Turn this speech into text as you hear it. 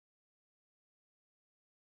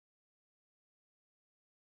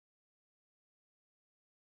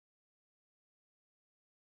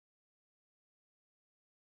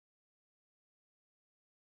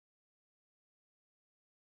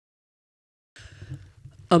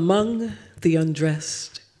Among the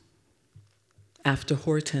Undressed, after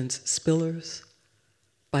Hortense Spillers,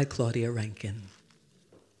 by Claudia Rankine.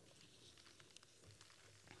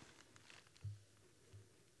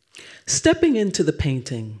 Stepping into the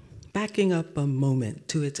painting, backing up a moment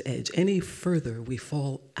to its edge, any further we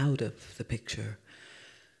fall out of the picture.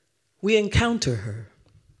 We encounter her.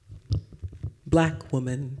 Black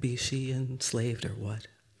woman, be she enslaved or what?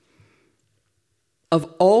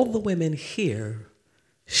 Of all the women here,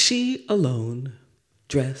 she alone,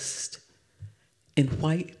 dressed in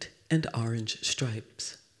white and orange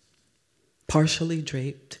stripes, partially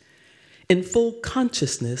draped, in full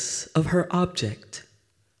consciousness of her object,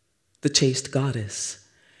 the chaste goddess,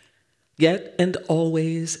 yet and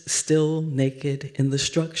always still naked in the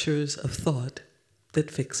structures of thought that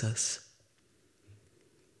fix us.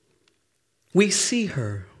 We see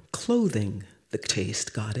her clothing the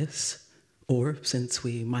chaste goddess, or, since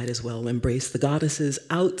we might as well embrace the goddess's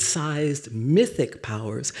outsized mythic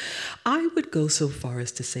powers, I would go so far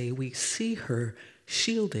as to say we see her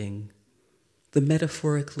shielding the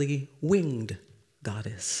metaphorically winged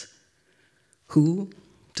goddess, who,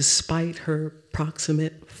 despite her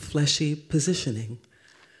proximate fleshy positioning,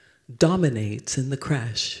 dominates in the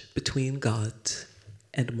crash between gods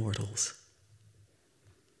and mortals.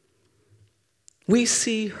 We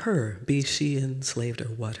see her, be she enslaved or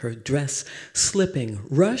what, her dress slipping,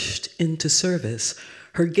 rushed into service,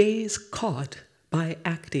 her gaze caught by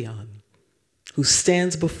Acteon, who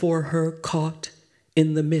stands before her caught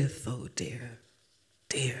in the myth. Oh dear,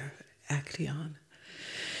 dear Acteon.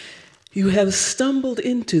 You have stumbled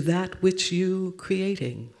into that which you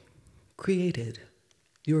created,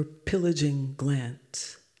 your pillaging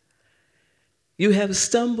glance. You have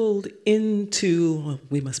stumbled into, well,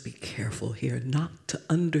 we must be careful here not to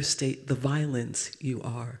understate the violence you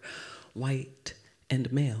are, white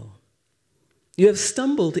and male. You have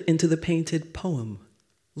stumbled into the painted poem,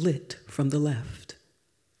 lit from the left.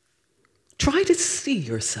 Try to see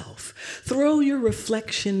yourself. Throw your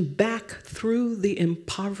reflection back through the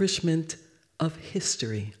impoverishment of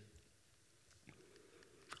history.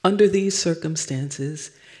 Under these circumstances,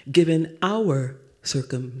 given our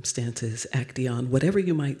circumstances, Acteon, whatever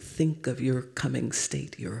you might think of your coming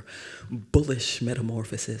state, your bullish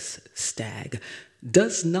metamorphosis, stag,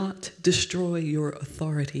 does not destroy your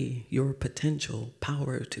authority, your potential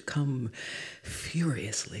power to come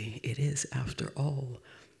furiously. It is, after all,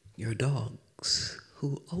 your dogs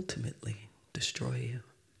who ultimately destroy you.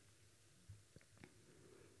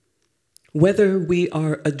 Whether we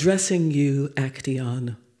are addressing you,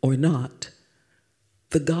 Acteon, or not,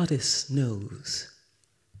 the goddess knows.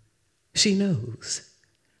 She knows.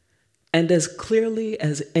 And as clearly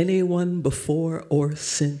as anyone before or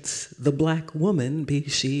since, the black woman, be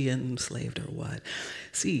she enslaved or what,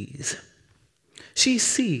 sees. She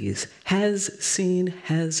sees, has seen,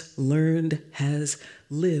 has learned, has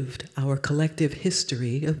lived our collective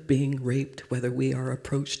history of being raped, whether we are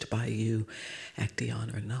approached by you,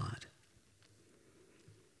 Acteon, or not.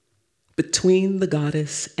 Between the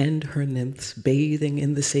goddess and her nymphs bathing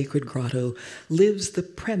in the sacred grotto lives the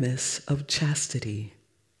premise of chastity,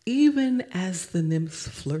 even as the nymphs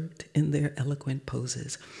flirt in their eloquent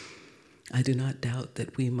poses. I do not doubt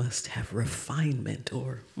that we must have refinement,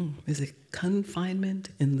 or is it confinement,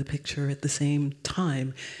 in the picture at the same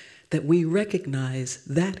time that we recognize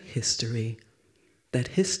that history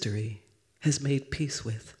has made peace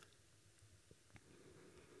with.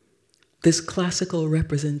 This classical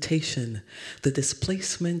representation, the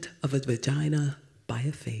displacement of a vagina by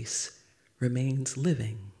a face, remains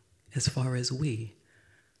living as far as we,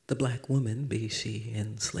 the black woman, be she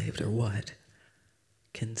enslaved or what,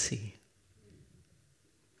 can see.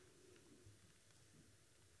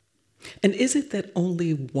 And is it that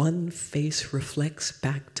only one face reflects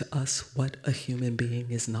back to us what a human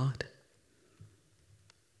being is not?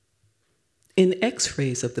 In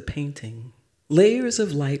X-rays of the painting, layers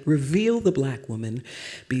of light reveal the black woman,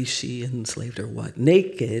 be she enslaved or what,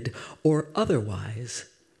 naked or otherwise,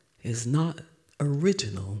 is not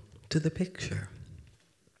original to the picture,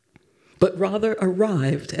 but rather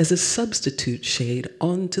arrived as a substitute shade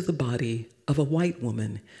onto the body of a white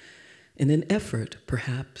woman in an effort,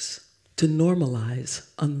 perhaps, to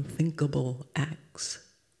normalize unthinkable acts,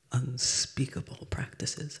 unspeakable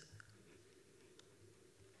practices.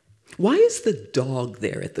 Why is the dog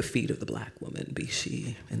there at the feet of the black woman, be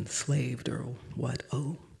she enslaved or what?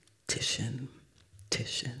 Oh, Titian,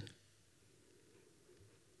 Titian.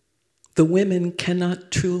 The women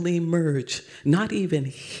cannot truly merge, not even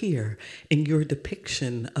here, in your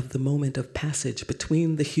depiction of the moment of passage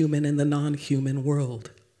between the human and the non-human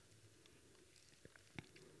world.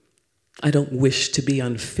 I don't wish to be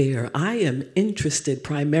unfair. I am interested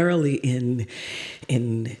primarily in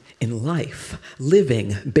life,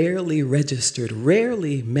 living, barely registered,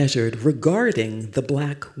 rarely measured, regarding the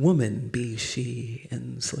Black woman, be she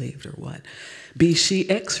enslaved or what, be she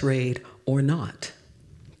X-rayed or not.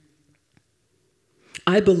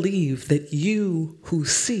 I believe that you who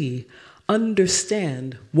see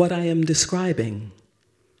understand what I am describing,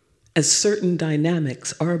 as certain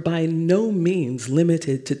dynamics are by no means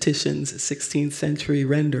limited to Titian's 16th century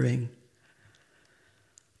rendering.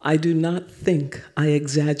 I do not think I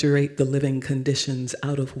exaggerate the living conditions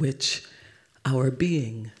out of which our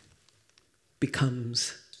being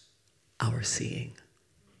becomes our seeing.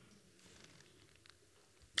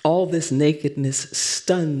 All this nakedness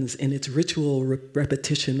stuns in its ritual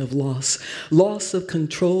repetition of loss, loss of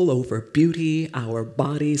control over beauty, our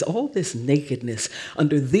bodies, all this nakedness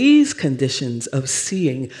under these conditions of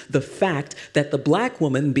seeing the fact that the Black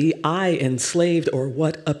woman, be I enslaved or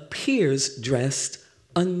what appears dressed,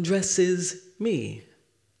 undresses me.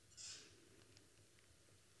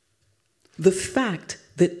 The fact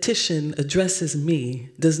that Titian addresses me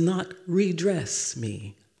does not redress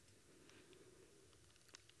me.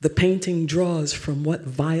 The painting draws from what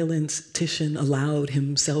violence Titian allowed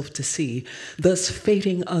himself to see, thus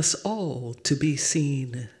fating us all to be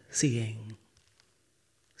seen seeing.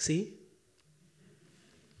 See?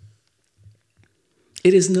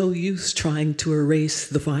 It is no use trying to erase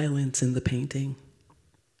the violence in the painting.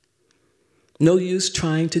 No use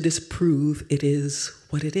trying to disprove it is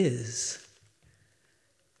what it is.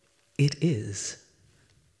 It is.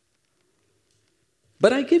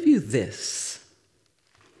 But I give you this.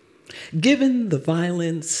 Given the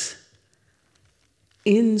violence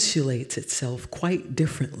insulates itself quite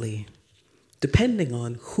differently depending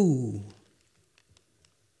on who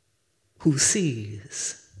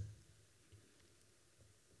sees.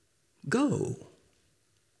 Go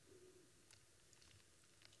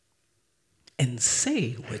and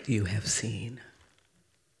say what you have seen,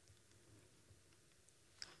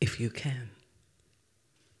 if you can.